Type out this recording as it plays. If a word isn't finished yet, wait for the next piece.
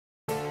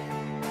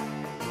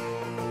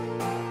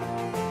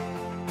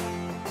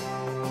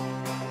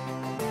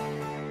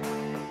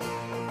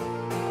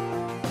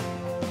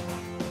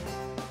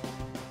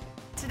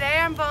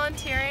I'm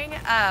volunteering,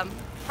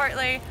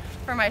 partly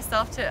for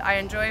myself. I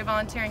enjoy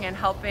volunteering and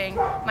helping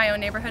my own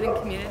neighborhood and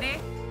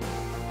community.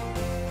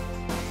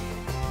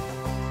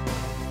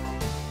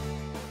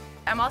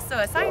 I'm also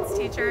a science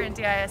teacher in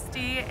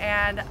DISD,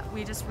 and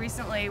we just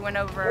recently went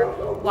over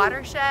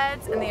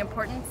watersheds and the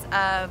importance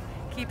of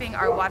keeping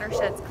our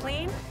watersheds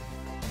clean.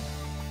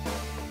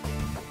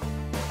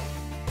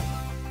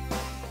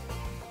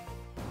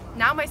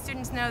 Now my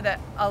students know that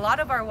a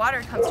lot of our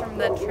water comes from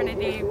the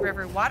Trinity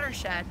River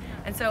watershed,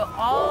 and so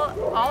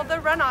all the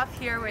runoff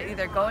here will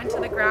either go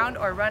into the ground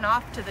or run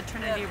off to the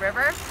Trinity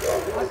River,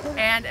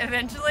 and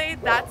eventually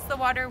that's the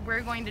water we're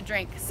going to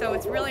drink. So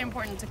it's really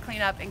important to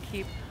clean up and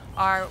keep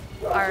our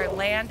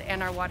land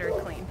and our water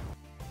clean.